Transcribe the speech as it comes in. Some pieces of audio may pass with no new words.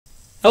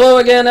Hello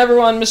again,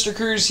 everyone. Mr.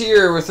 Cruze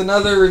here with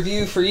another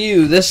review for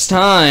you. This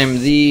time,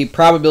 the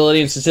probability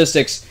and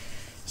statistics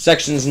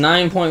sections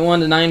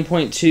 9.1 to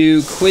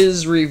 9.2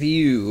 quiz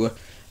review.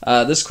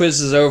 This quiz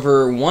is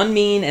over 1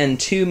 mean and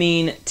 2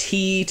 mean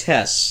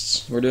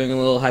t-tests. We're doing a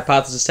little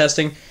hypothesis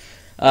testing.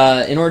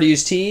 In order to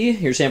use t,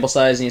 your sample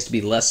size needs to be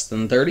less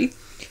than 30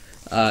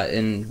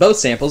 in both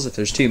samples if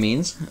there's 2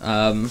 means.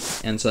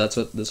 And so that's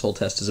what this whole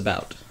test is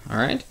about. All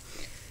right.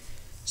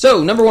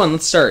 So, number 1,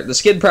 let's start. The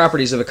skid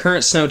properties of a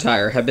current snow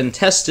tire have been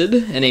tested,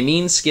 and a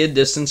mean skid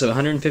distance of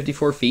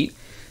 154 feet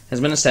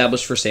has been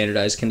established for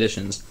standardized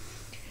conditions.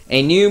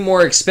 A new,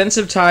 more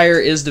expensive tire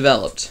is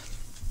developed.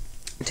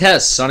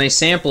 Tests on a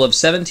sample of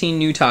 17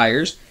 new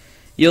tires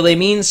yield a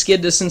mean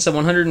skid distance of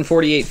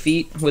 148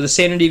 feet with a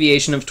standard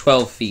deviation of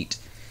 12 feet.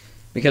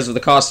 Because of the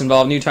cost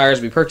involved, new tires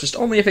will be purchased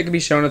only if it can be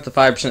shown at the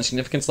 5%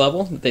 significance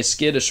level that they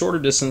skid a shorter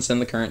distance than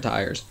the current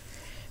tires.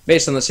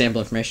 Based on the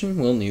sample information,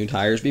 will new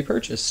tires be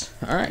purchased?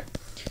 Alright.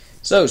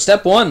 So,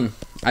 step 1.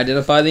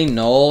 Identify the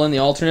null and the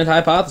alternate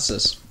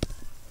hypothesis.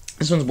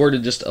 This one's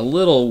worded just a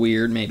little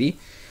weird, maybe.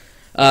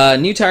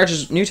 New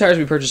tires will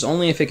be purchased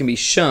only if it can be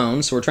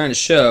shown, so we're trying to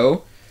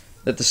show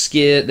that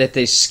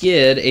they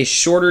skid a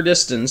shorter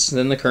distance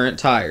than the current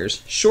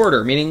tires.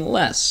 Shorter, meaning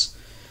less.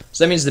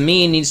 So that means the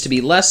mean needs to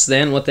be less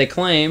than what they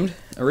claimed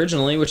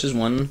originally, which is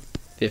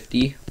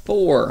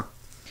 154.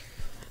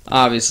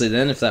 Obviously,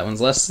 then, if that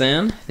one's less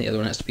than, the other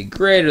one has to be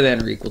greater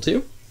than or equal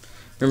to.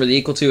 Remember, the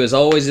equal to is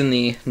always in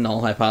the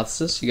null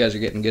hypothesis. You guys are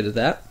getting good at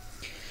that.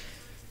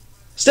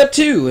 Step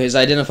 2 is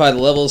identify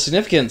the level of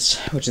significance,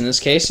 which in this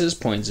case is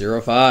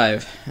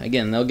 0.05.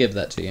 Again, they'll give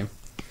that to you.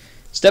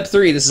 Step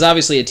 3, this is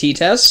obviously a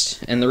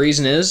t-test, and the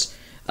reason is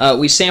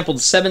we sampled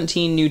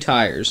 17 new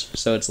tires,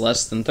 so it's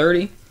less than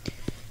 30.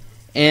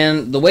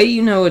 And the way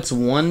you know it's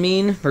 1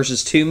 mean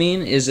versus 2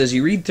 mean is as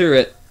you read through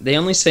it, they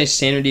only say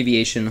standard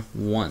deviation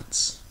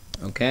once.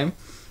 Okay? And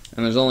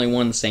there's only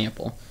one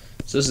sample.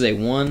 So this is a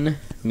 1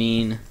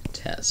 mean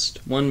test.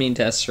 1 mean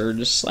tests are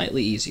just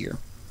slightly easier.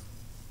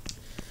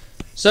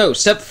 So,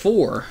 step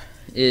 4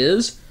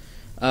 is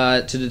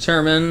to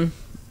determine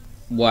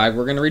why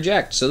we're going to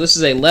reject. So this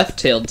is a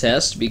left-tailed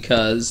test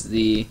because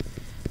the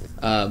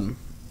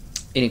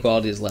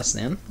inequality is less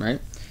than, right?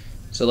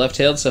 So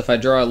left-tailed, so if I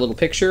draw a little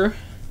picture,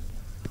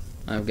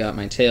 I've got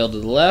my tail to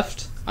the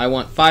left. I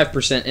want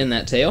 5% in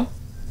that tail.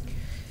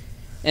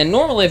 And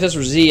normally if this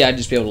were Z, I'd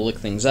just be able to look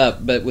things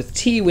up. But with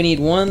T, we need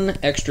one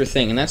extra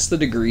thing, and that's the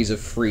degrees of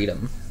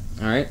freedom.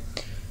 Alright?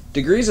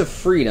 Degrees of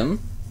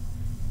freedom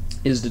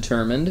is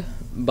determined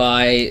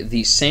by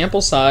the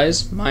sample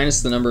size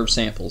minus the number of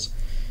samples.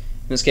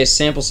 In this case,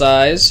 sample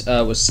size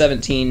was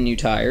 17 new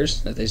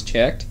tires that they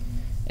checked.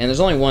 And there's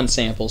only one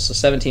sample, so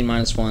 17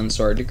 minus 1,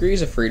 so our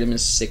degrees of freedom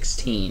is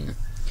 16.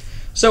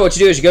 So what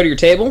you do is you go to your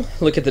table,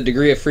 look at the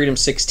degree of freedom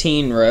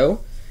 16 row,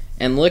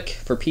 and look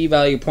for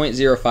p-value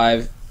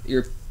 0.05.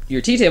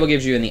 Your t-table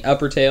gives you in the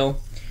upper tail.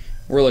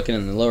 We're looking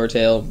in the lower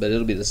tail, but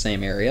it'll be the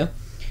same area.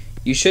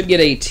 You should get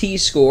a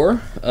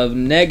t-score of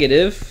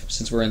negative,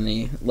 since we're in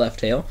the left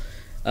tail,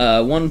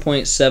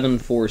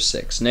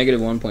 1.746. Negative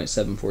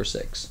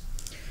 1.746.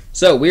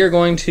 So we are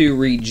going to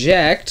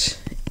reject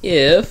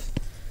if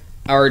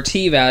our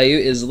t-value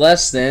is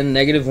less than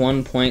negative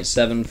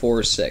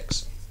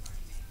 1.746.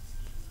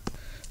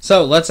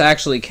 So let's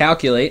actually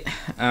calculate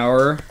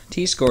our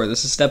t-score.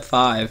 This is step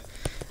 5.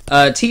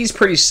 T is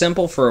pretty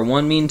simple for a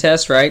 1 mean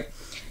test, right?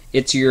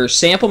 It's your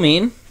sample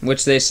mean,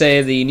 which they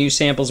say the new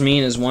sample's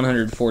mean is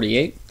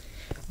 148,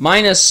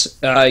 minus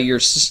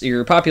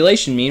your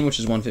population mean, which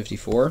is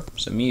 154,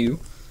 so mu,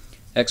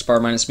 x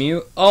bar minus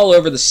mu, all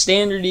over the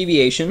standard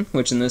deviation,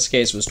 which in this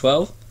case was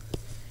 12,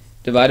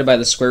 divided by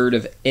the square root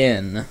of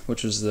n,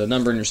 which was the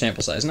number in your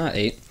sample size, not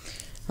 8.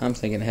 I'm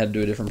thinking ahead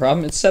to a different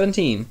problem. It's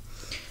 17.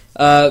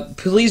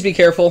 Please be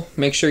careful.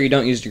 Make sure you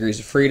don't use degrees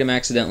of freedom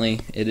accidentally.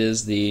 It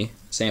is the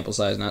sample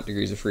size, not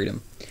degrees of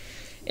freedom.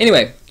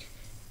 Anyway,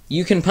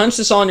 you can punch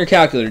this all in your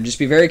calculator. Just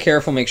be very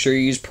careful. Make sure you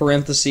use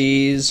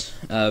parentheses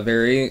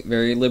very,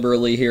 very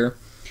liberally here.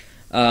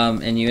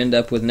 And you end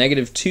up with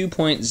negative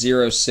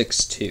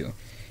 2.062.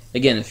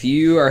 Again, if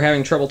you are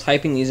having trouble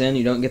typing these in,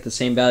 you don't get the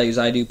same values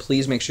I do,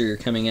 please make sure you're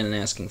coming in and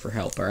asking for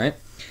help, alright?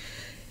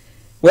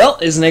 Well,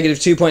 is negative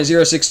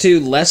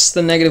 2.062 less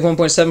than negative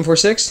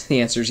 1.746?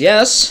 The answer is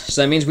yes.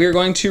 So that means we are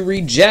going to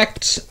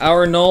reject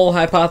our null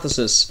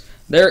hypothesis.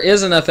 There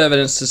is enough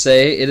evidence to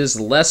say it is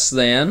less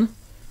than,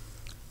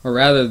 or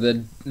rather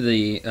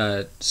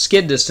the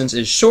skid distance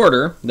is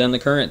shorter than the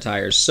current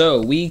tires.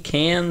 So we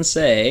can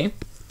say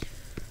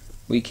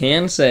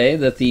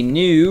that the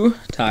new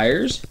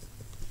tires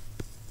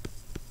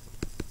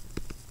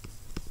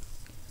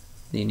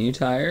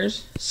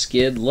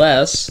skid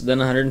less than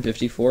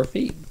 154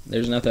 feet.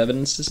 There's enough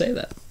evidence to say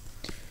that.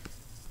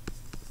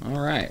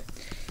 Alright.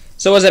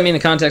 So what does that mean in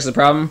the context of the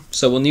problem?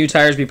 So will new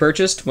tires be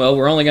purchased? Well,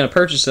 we're only going to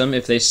purchase them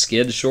if they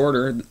skid a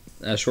shorter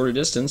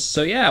distance.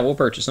 So yeah, we'll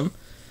purchase them.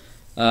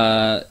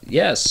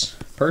 Yes,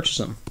 purchase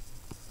them.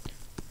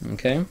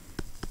 Okay.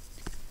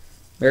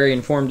 Very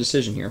informed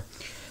decision here.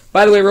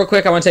 By the way, real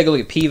quick, I want to take a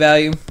look at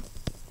p-value.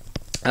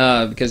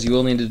 because you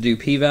will need to do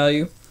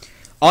p-value.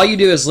 All you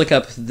do is look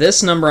up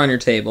this number on your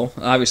table.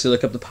 Obviously,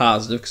 look up the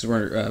positive because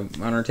we're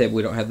on our table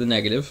we don't have the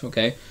negative.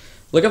 Okay,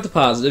 look up the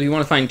positive. You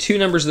want to find two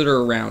numbers that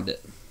are around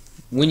it.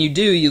 When you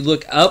do, you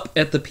look up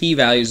at the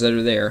p-values that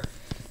are there,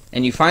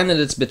 and you find that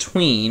it's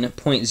between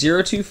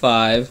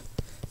 0.025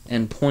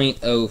 and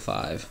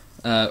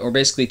 0.05, or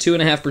basically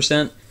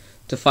 2.5%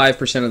 to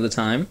 5% of the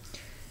time.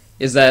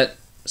 Is that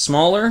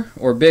smaller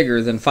or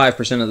bigger than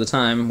 5% of the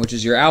time, which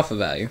is your alpha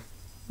value?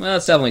 Well,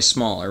 it's definitely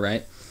smaller,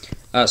 right?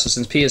 So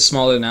since p is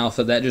smaller than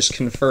alpha, that just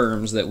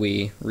confirms that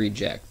we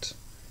reject.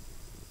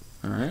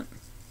 Alright.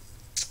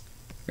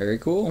 Very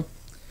cool.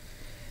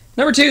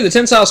 Number 2, the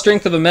tensile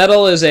strength of a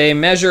metal is a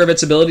measure of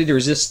its ability to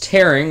resist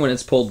tearing when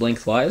it's pulled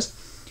lengthwise.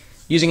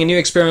 Using a new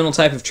experimental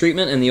type of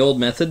treatment in the old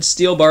method,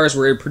 steel bars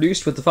were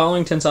produced with the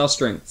following tensile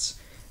strengths.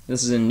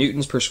 This is in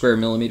newtons per square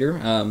millimeter,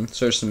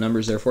 so there's some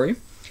numbers there for you.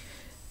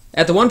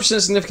 At the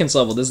 1% significance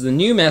level, does the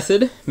new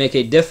method make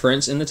a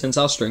difference in the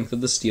tensile strength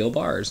of the steel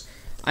bars?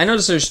 I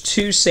notice there's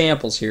 2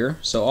 samples here,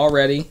 so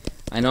already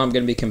I know I'm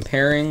going to be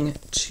comparing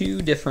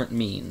 2 different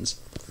means.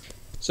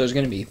 So there's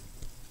going to be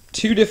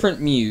 2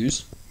 different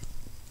mu's.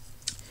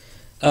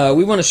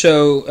 We want to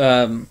show,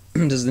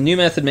 does the new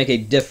method make a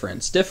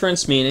difference?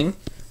 Difference meaning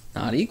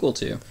not equal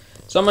to.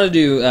 So I'm going to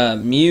do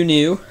mu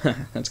new,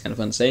 that's kind of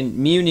fun to say,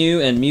 mu new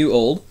and mu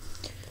old.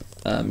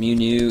 Mu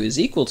new is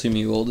equal to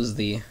mu old is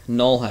the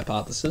null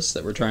hypothesis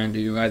that we're trying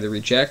to either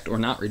reject or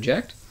not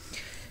reject.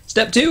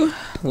 Step 2,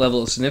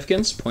 level of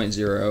significance,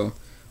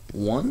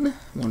 0.01,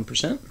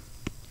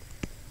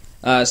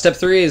 1%. Step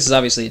 3 is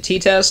obviously a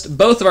t-test.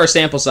 Both of our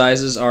sample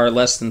sizes are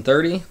less than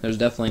 30. There's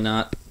definitely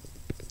not,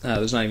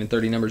 there's not even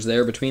 30 numbers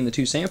there between the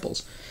 2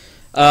 samples.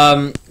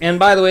 And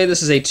by the way,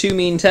 this is a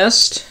 2-mean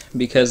test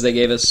because they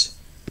gave us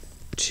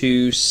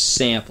 2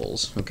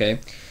 samples,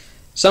 okay?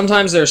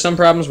 Sometimes there are some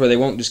problems where they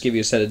won't just give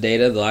you a set of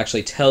data. They'll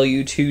actually tell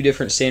you 2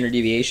 different standard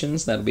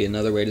deviations. That'll be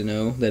another way to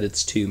know that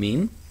it's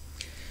 2-mean.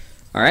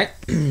 Alright,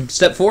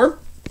 step 4.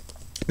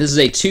 This is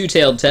a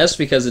 2-tailed test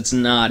because it's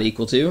not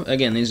equal to.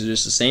 Again, these are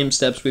just the same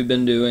steps we've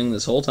been doing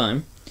this whole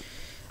time.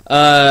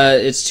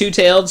 It's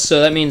 2-tailed,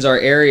 so that means our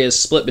area is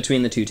split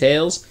between the 2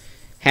 tails.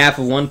 Half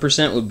of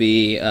 1% would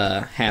be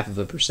half of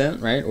a percent,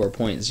 right, or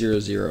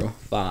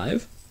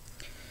 0.005.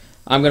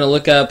 I'm going to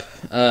look up,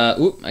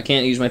 I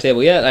can't use my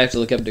table yet, I have to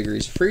look up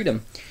degrees of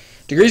freedom.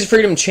 Degrees of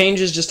freedom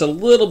changes just a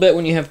little bit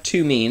when you have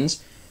 2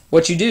 means.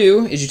 What you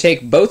do is you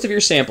take both of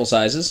your sample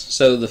sizes,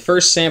 so the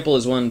first sample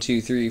is 1, 2,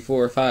 3,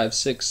 4, 5,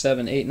 6,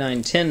 7, 8,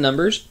 9, 10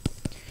 numbers.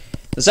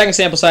 The second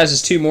sample size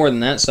is 2 more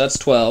than that, so that's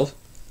 12.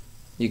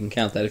 You can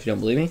count that if you don't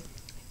believe me.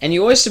 And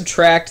you always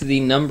subtract the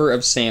number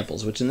of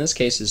samples, which in this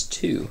case is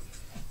 2,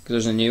 because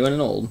there's a new and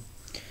an old.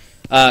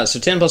 So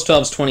 10 plus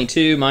 12 is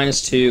 22,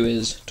 minus 2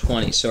 is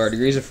 20. So our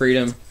degrees of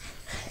freedom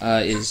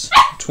is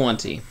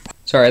 20.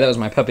 Sorry, that was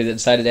my puppy that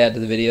decided to add to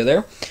the video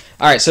there.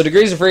 Alright, so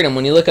degrees of freedom,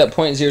 when you look up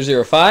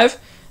 0.005,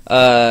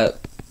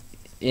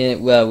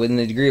 within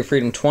the degree of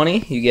freedom 20,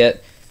 you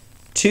get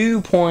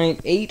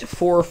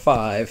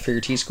 2.845 for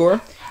your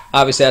t-score.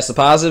 Obviously that's the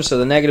positive, so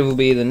the negative will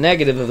be the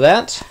negative of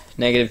that,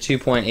 negative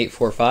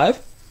 2.845.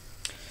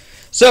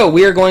 So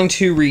we are going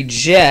to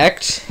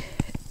reject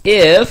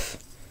if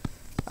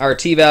our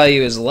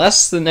t-value is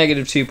less than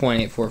negative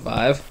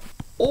 2.845,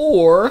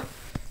 or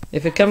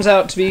if it comes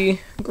out to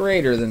be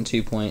greater than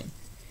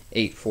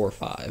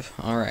 2.845.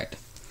 Alright.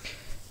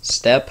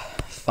 Step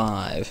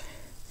 5.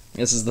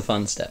 This is the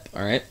fun step,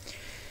 alright?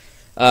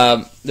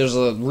 There's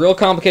a real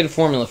complicated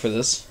formula for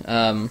this.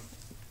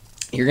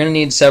 You're going to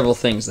need several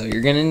things, though.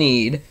 You're going to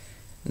need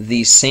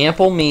the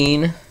sample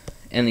mean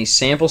and the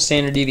sample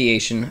standard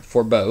deviation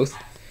for both.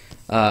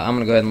 I'm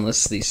going to go ahead and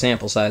list the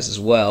sample size as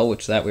well,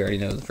 which that we already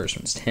know the first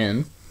one's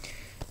 10.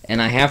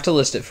 And I have to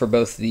list it for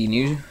both the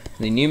new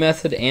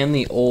method and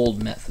the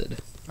old method.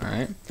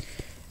 Alright?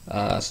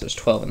 So there's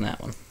 12 in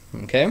that one.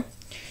 Okay?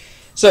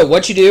 So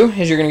what you do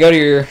is you're going to go to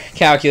your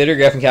calculator,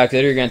 graphing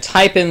calculator, you're going to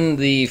type in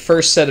the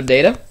first set of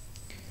data.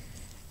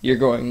 You're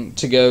going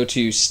to go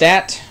to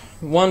stat,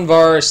 1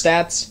 var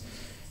stats,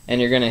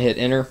 and you're going to hit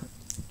enter.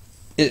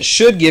 It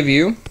should give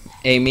you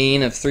a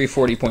mean of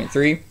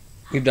 340.3.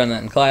 We've done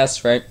that in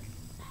class, right?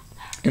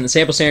 And the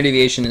sample standard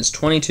deviation is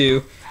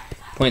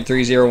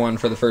 22.301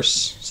 for the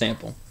first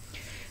sample.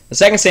 The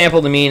second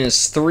sample, the mean is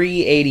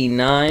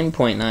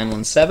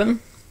 389.917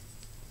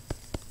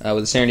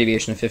 with a standard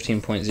deviation of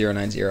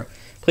 15.090.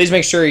 Please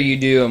make sure you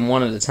do them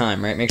one at a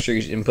time, right? Make sure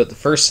you input the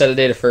first set of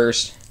data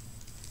first,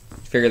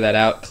 figure that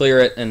out, clear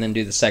it, and then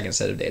do the second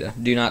set of data.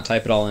 Do not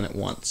type it all in at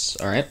once,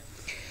 all right?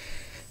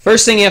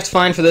 First thing you have to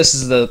find for this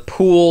is the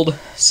pooled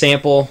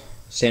sample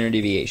standard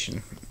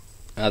deviation.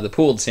 The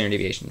pooled standard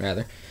deviation,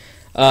 rather.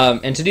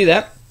 And to do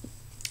that,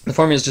 the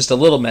formula is just a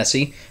little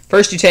messy.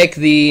 First you take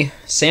the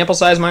sample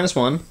size minus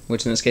 1,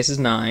 which in this case is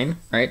 9,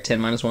 right?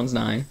 10 minus 1 is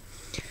 9,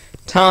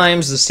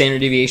 times the standard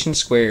deviation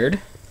squared,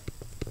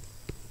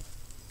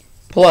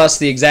 plus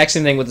the exact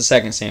same thing with the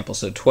second sample.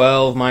 So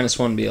 12 minus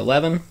 1 would be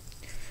 11.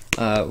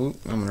 I'm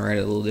going to write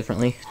it a little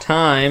differently.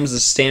 Times the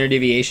standard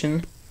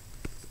deviation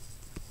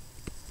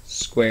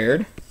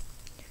squared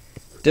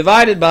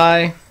divided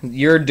by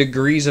your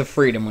degrees of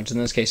freedom, which in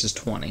this case is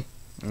 20.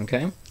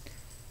 Okay?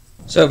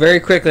 So very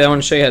quickly, I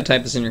want to show you how to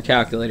type this in your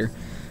calculator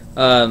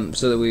so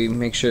that we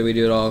make sure we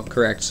do it all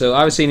correct. So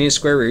obviously you need a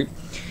square root.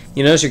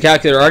 You notice your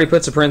calculator already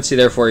puts a parenthesis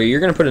there for you. You're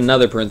going to put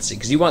another parenthesis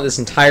because you want this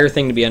entire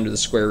thing to be under the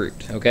square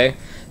root. Okay?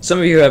 Some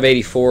of you have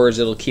 84s.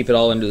 It'll keep it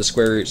all under the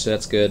square root, so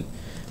that's good.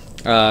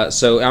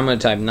 So I'm going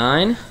to type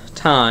 9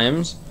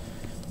 times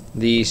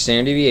the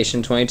standard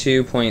deviation,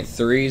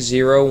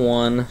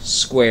 22.301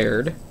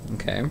 squared,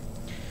 okay,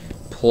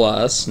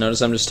 plus, notice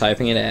I'm just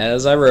typing it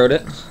as I wrote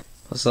it,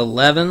 plus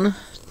 11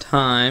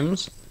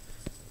 times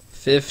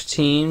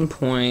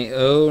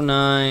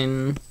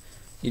 15.09,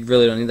 you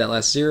really don't need that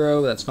last zero,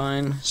 but that's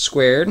fine,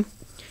 squared,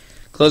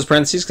 close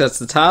parentheses because that's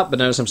the top, but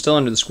notice I'm still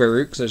under the square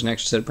root because there's an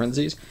extra set of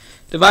parentheses,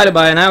 divided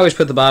by, and I always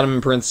put the bottom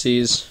in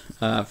parentheses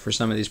for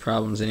some of these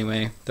problems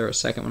anyway, throw a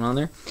second one on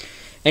there.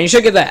 And you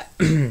should get that.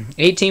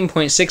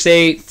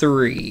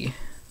 18.683.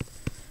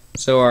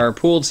 So our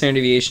pooled standard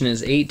deviation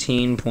is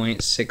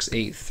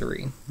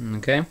 18.683.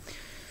 Okay? I'm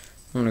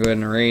going to go ahead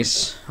and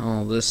erase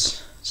all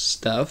this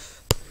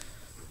stuff.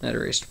 That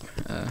erased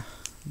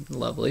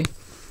lovely.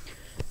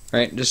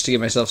 Right, just to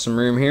give myself some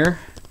room here.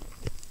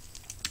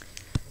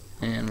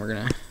 And we're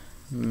going to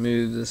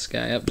move this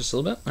guy up just a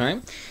little bit.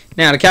 Alright.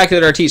 Now, to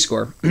calculate our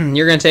t-score,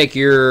 you're going to take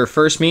your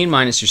first mean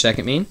minus your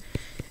second mean.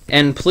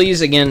 And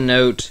please, again,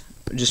 note,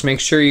 just make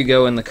sure you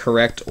go in the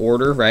correct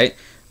order, right?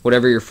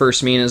 Whatever your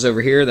first mean is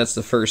over here, that's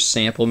the first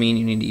sample mean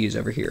you need to use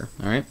over here,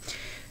 all right?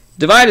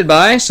 Divided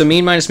by, so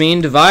mean minus mean,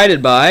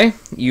 divided by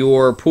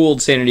your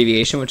pooled standard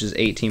deviation, which is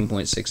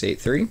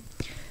 18.683,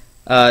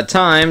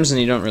 times, and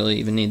you don't really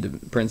even need the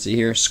parenthesis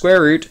here,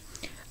 square root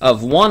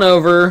of 1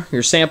 over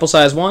your sample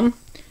size 1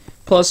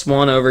 plus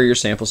 1 over your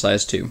sample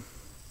size 2.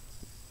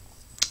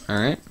 All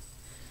right?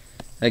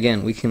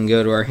 Again, we can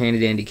go to our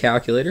handy-dandy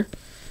calculator,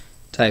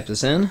 type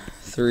this in,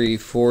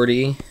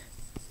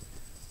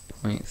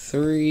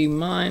 340.3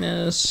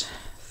 minus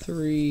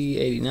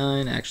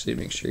 389. Actually,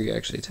 make sure you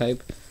actually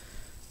type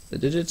the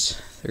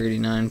digits.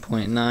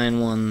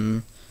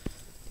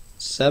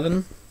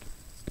 39.917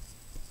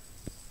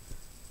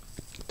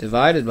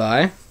 divided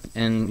by,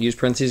 and use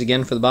parentheses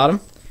again for the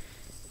bottom,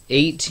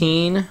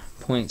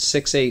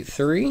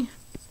 18.683.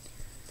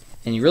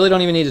 And you really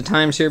don't even need the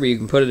times here, but you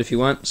can put it if you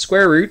want.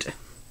 Square root.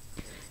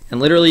 And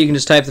literally, you can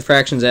just type the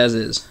fractions as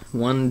is.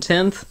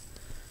 1/10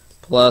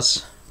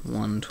 plus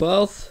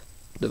 1/12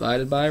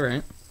 divided by,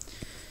 right?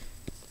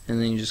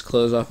 And then you just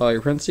close off all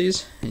your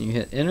parentheses, and you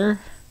hit enter.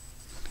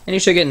 And you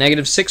should get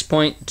negative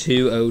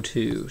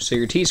 6.202. So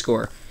your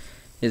t-score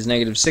is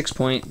negative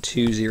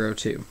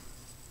 6.202.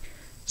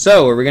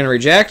 So, are we going to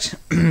reject?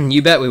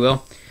 You bet we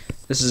will.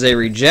 This is a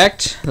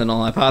reject, the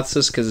null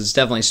hypothesis, because it's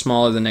definitely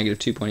smaller than negative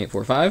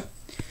 2.845.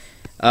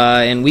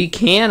 And we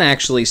can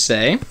actually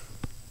say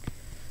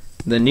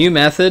the new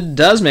method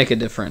does make a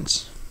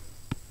difference.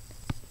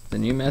 The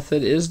new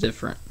method is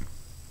different.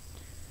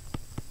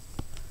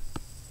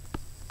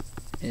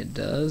 It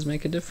does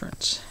make a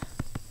difference.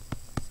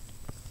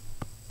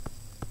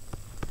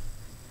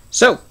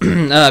 So,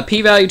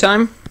 p-value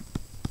time.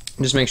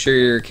 Just make sure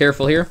you're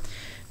careful here.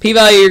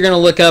 P-value, you're going to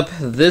look up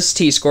this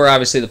t-score,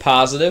 obviously the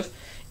positive,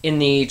 in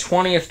the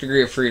 20th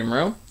degree of freedom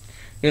row.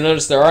 You'll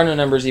notice there are no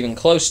numbers even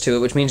close to it,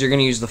 which means you're going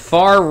to use the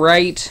far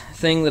right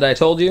thing that I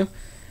told you.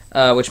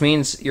 Which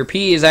means your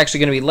P is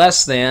actually going to be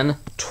less than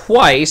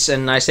twice,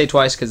 and I say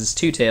twice because it's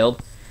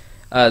two-tailed,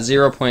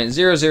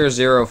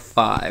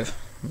 0.0005.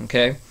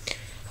 Okay?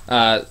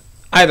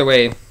 Either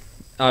way,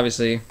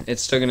 obviously,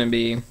 it's still going to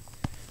be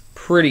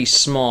pretty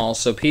small,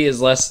 so P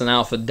is less than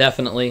alpha,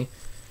 definitely.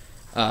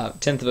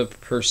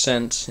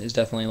 0.1% is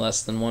definitely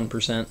less than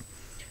 1%,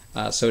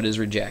 so it is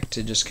reject.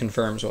 It just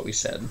confirms what we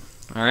said.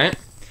 Alright?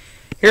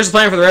 Here's the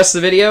plan for the rest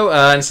of the video.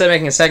 Instead of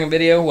making a second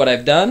video, what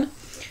I've done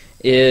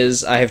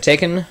is I have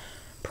taken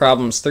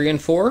problems 3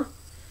 and 4,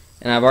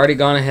 and I've already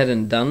gone ahead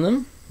and done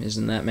them.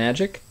 Isn't that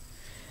magic?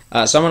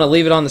 So I'm going to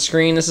leave it on the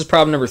screen. This is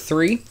problem number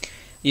 3.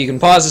 You can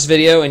pause this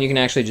video and you can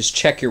actually just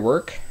check your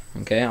work.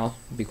 Okay, I'll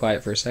be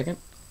quiet for a second.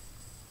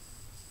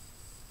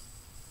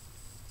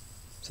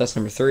 So that's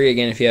number 3.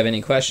 Again, if you have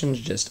any questions,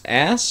 just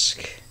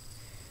ask.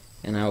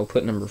 And I will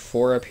put number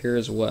 4 up here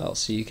as well,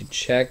 so you can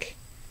check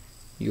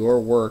your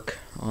work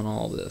on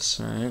all this.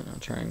 Alright, I'll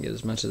try and get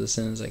as much of this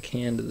in as I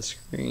can to the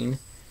screen.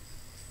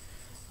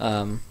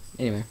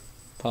 Anyway,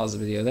 pause the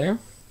video there.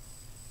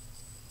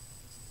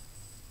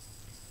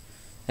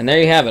 And there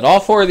you have it. All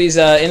 4 of these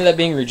ended up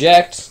being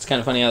reject. It's kind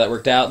of funny how that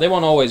worked out. They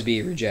won't always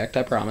be reject,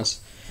 I promise.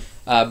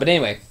 But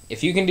anyway,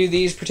 if you can do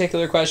these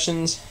particular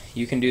questions,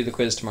 you can do the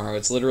quiz tomorrow.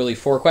 It's literally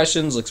 4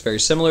 questions. Looks very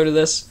similar to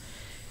this.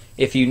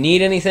 If you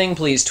need anything,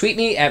 please tweet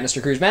me at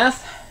Mr. Cruze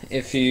Math.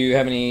 If you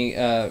have any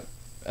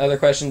other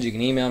questions, you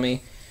can email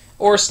me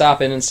or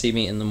stop in and see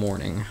me in the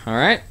morning. All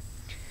right?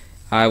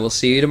 I will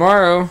see you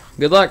tomorrow.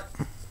 Good luck.